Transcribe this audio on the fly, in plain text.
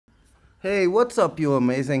Hey, what's up, you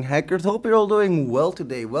amazing hackers? Hope you're all doing well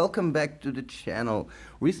today. Welcome back to the channel.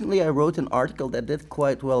 Recently, I wrote an article that did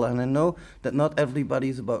quite well, and I know that not everybody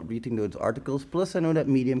is about reading those articles. Plus, I know that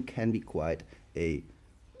Medium can be quite a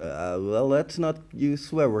well, let's not use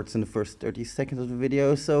swear words in the first 30 seconds of the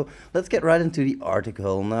video, so let's get right into the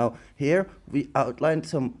article. Now, here we outlined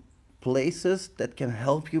some places that can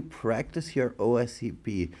help you practice your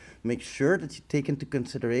OSCP. Make sure that you take into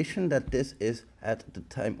consideration that this is at the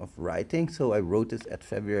time of writing, so I wrote this at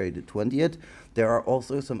February the 20th. There are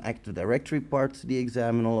also some Active Directory parts to the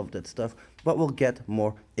exam and all of that stuff, but we'll get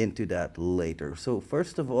more into that later. So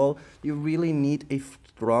first of all, you really need a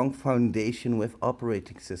strong foundation with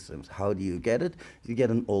operating systems. How do you get it? You get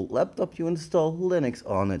an old laptop, you install Linux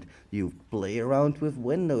on it, you play around with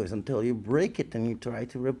Windows until you break it and you try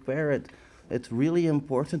to repair it. It's really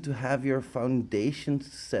important to have your foundation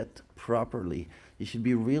set properly. You should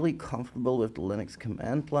be really comfortable with the Linux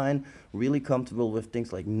command line, really comfortable with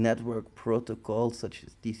things like network protocols such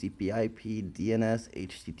as TCP/IP, DNS,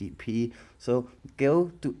 HTTP. So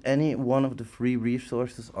go to any one of the free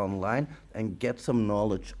resources online and get some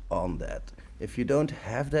knowledge on that. If you don't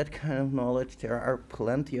have that kind of knowledge, there are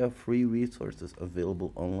plenty of free resources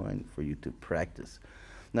available online for you to practice.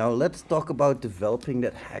 Now let's talk about developing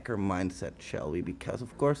that hacker mindset, shall we? Because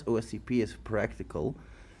of course OSCP is practical.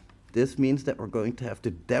 This means that we're going to have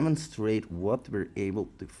to demonstrate what we're able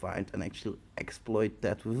to find and actually exploit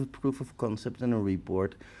that with a proof of concept and a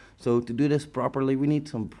report. So to do this properly, we need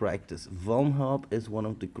some practice. VulnHub is one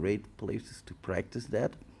of the great places to practice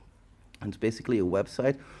that. And it's basically a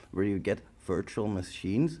website where you get virtual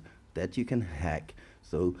machines that you can hack.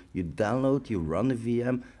 So you download, you run the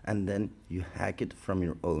VM, and then you hack it from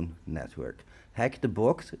your own network. Hack the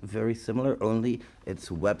Box, very similar, only it's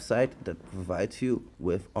a website that provides you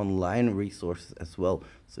with online resources as well.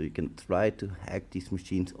 So you can try to hack these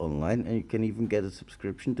machines online, and you can even get a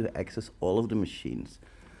subscription to access all of the machines.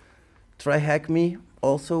 Try Hack Me,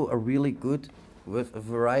 also a really good, with a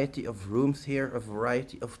variety of rooms here, a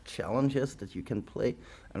variety of challenges that you can play,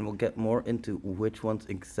 and we'll get more into which ones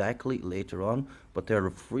exactly later on, but there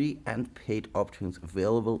are free and paid options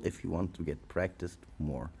available if you want to get practiced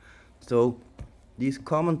more. So these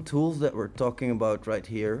common tools that we're talking about right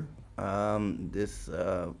here,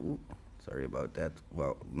 sorry about that.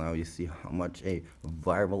 Well, now you see how much a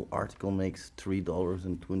viral article makes,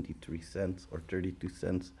 $3.23 or 32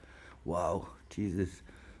 cents. Wow, Jesus,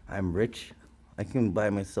 I'm rich. I can buy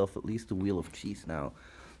myself at least a wheel of cheese now.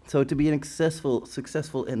 So to be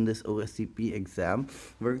successful in this OSCP exam,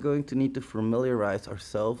 we're going to need to familiarize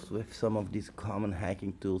ourselves with some of these common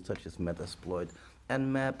hacking tools such as Metasploit,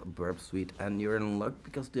 Nmap, Burp Suite, and you're in luck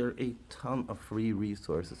because there are a ton of free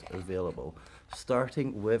resources available.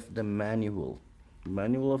 Starting with the manual. The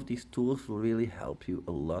manual of these tools will really help you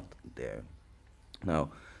a lot there. Now,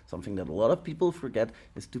 something that a lot of people forget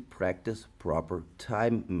is to practice proper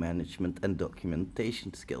time management and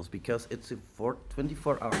documentation skills, because it's a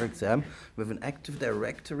 24-hour exam with an Active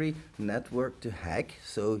Directory network to hack,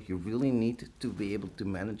 so you really need to be able to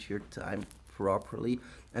manage your time properly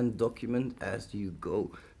and document as you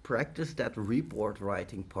go. Practice that report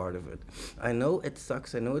writing part of it. I know it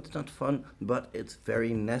sucks, I know it's not fun, but it's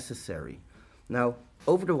very necessary. Now,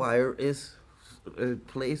 Over the Wire is a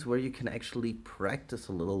place where you can actually practice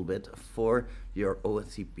a little bit for your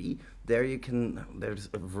OSCP. There's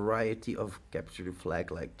a variety of capture the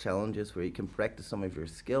flag like challenges where you can practice some of your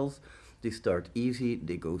skills. They start easy,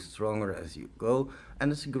 they go stronger as you go,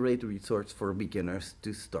 and it's a great resource for beginners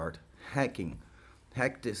to start hacking.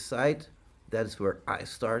 Hack this site, that is where I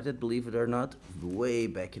started, believe it or not, way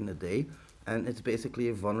back in the day. And it's basically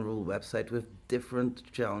a vulnerable website with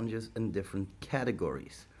different challenges in different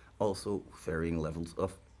categories. Also varying levels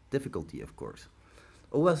of difficulty, of course.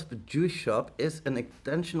 OWASP Juice Shop is an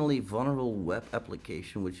intentionally vulnerable web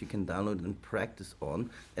application which you can download and practice on,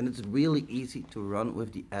 and it's really easy to run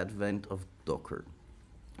with the advent of Docker.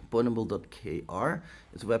 Pwnable.kr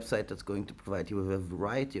is a website that's going to provide you with a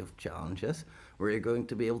variety of challenges where you're going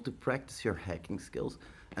to be able to practice your hacking skills.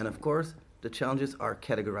 And of course, the challenges are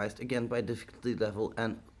categorized again by difficulty level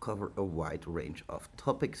and cover a wide range of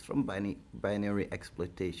topics from binary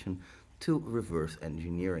exploitation to reverse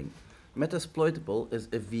engineering. Metasploitable is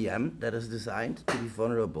a VM that is designed to be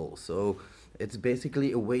vulnerable. So it's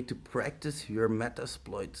basically a way to practice your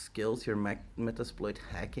Metasploit skills, your Metasploit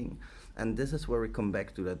hacking. And this is where we come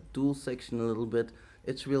back to that tool section a little bit.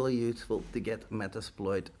 It's really useful to get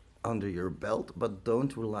Metasploit under your belt, but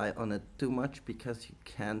don't rely on it too much because you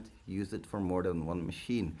can't use it for more than one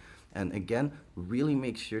machine. And again, really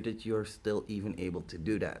make sure that you're still even able to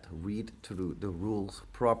do that. Read through the rules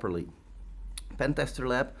properly. Pentester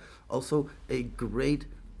Lab, also a great,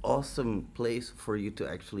 awesome place for you to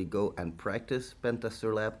actually go and practice.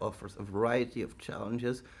 Pentester Lab offers a variety of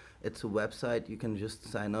challenges. It's a website, you can just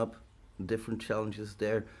sign up, different challenges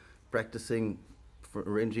there, practicing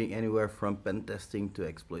ranging anywhere from pen testing to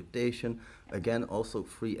exploitation. Again, also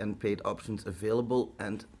free and paid options available,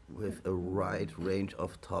 and with a wide range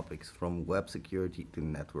of topics from web security to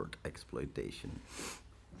network exploitation.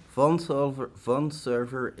 Von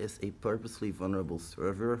server is a purposely vulnerable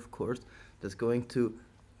server, of course, that's going to,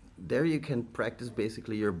 there you can practice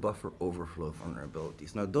basically your buffer overflow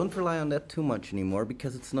vulnerabilities. Now, don't rely on that too much anymore,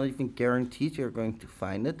 because it's not even guaranteed you're going to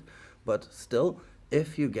find it, but still,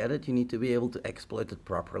 if you get it, you need to be able to exploit it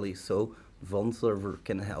properly, so Von server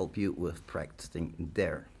can help you with practicing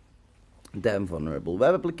there. Damn vulnerable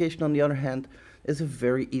web application, on the other hand, is a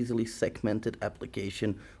very easily segmented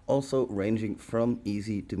application, also ranging from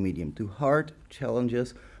easy to medium to hard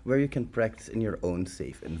challenges, where you can practice in your own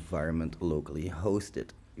safe environment locally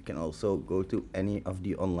hosted. You can also go to any of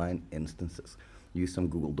the online instances. Use some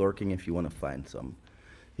Google Dorking if you want to find some.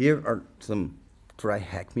 Here are some Try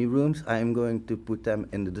Hack Me rooms. I am going to put them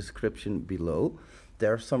in the description below.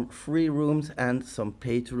 There are some free rooms and some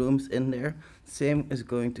paid rooms in there. Same is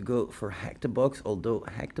going to go for Hack the Box, although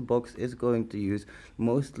Hack the Box is going to use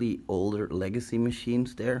mostly older legacy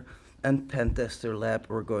machines there. And Pentester Lab,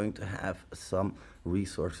 we're going to have some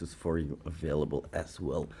resources for you available as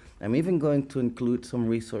well. I'm even going to include some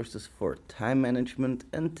resources for time management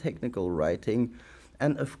and technical writing.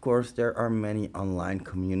 And of course, there are many online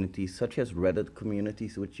communities, such as Reddit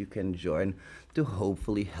communities, which you can join to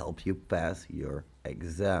hopefully help you pass your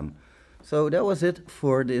exam. So that was it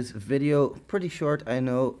for this video. Pretty short, I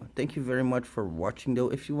know. Thank you very much for watching though.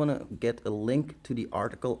 If you want to get a link to the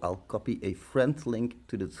article, I'll copy a friend link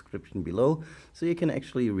to the description below, so you can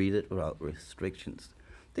actually read it without restrictions.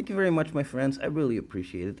 Thank you very much, my friends. I really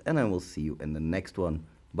appreciate it, and I will see you in the next one.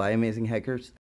 Bye, amazing hackers.